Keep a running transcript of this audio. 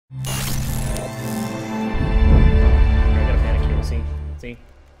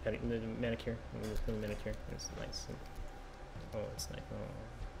manicure. The manicure. It's nice. Oh, it's nice.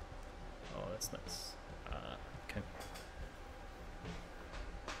 Oh, that's nice. Okay.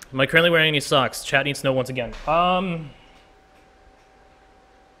 Am I currently wearing any socks? Chat needs to know once again.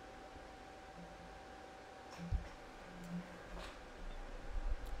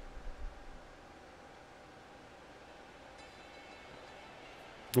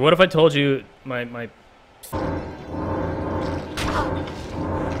 What if I told you my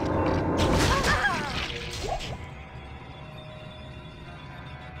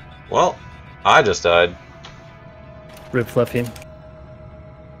Well, I just died. Rip Fluffy.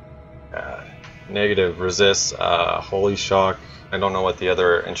 Negative resist, holy shock. I don't know what the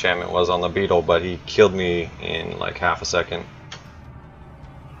other enchantment was on the beetle, but he killed me in like half a second.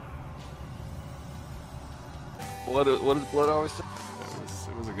 What does Blood always say?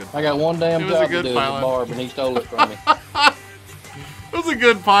 It was a good. I got one damn job to do at the Barb, and he stole it from me. It was a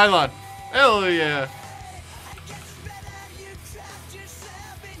good pylon. Hell yeah.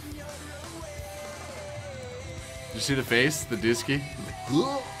 Did you see the face? The Dusky?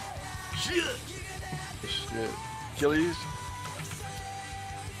 Shit. Shit. Achilles.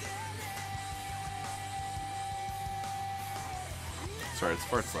 Sorry, it's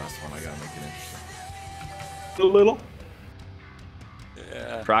Fart's last one. I gotta make it interesting. A little.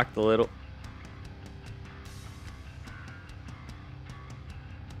 Yeah. Proc the little.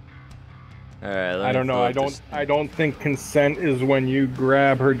 Alright, I don't know. I don't think consent is when you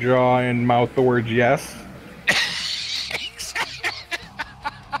grab her jaw and mouth the words yes.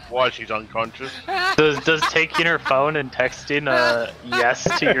 Why, she's unconscious? Does taking her phone and texting a yes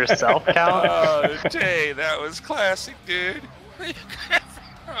to yourself count? Oh, Jay, that was classic, dude.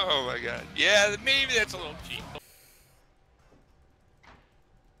 Oh my god. Yeah, maybe that's a little cheap.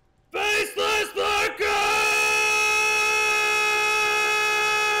 Faceless Lurker!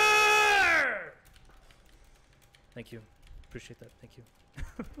 Thank you. Appreciate that. Thank you.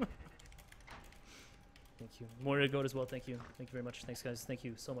 Thank you. More to go as well. Thank you. Thank you very much. Thanks, guys. Thank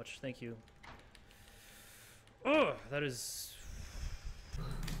you so much. Thank you. Oh, that is.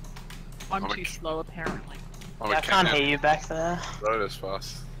 I'm too slow, apparently. Yeah, I can't hear you back there. That is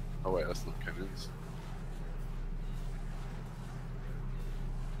fast. Oh wait, that's not Kevin's.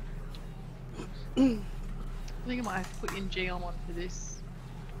 I think I might have to put in G on one for this.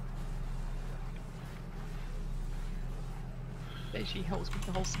 Bet she helps with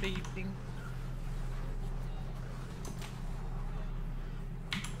the whole speed thing.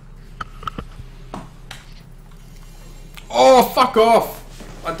 Oh, fuck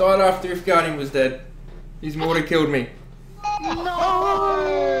off! I died after if Guardian was dead. His mortar killed me. No!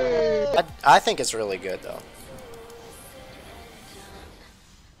 I think it's really good, though.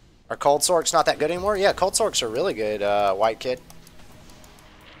 Are Cold Sorks not that good anymore? Yeah, Cold Sorks are really good, White Kid.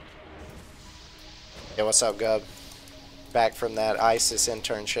 Yeah, what's up, Gub? Back from that ISIS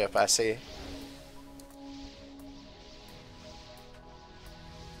internship, I see.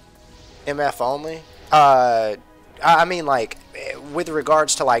 MF only? I mean, like, with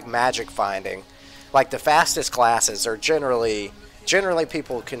regards to, like, magic finding, like, the fastest classes are generally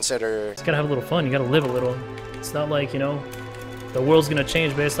people consider... You gotta have a little fun, you gotta live a little. It's not like, you know, the world's gonna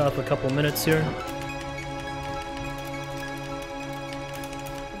change based off a couple minutes here.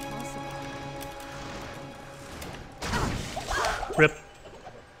 Rip.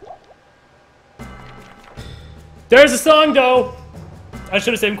 There's a song, though! I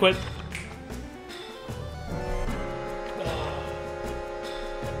should have saved him quit.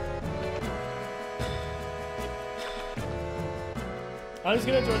 I'm just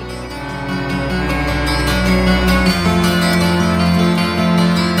gonna enjoy the music.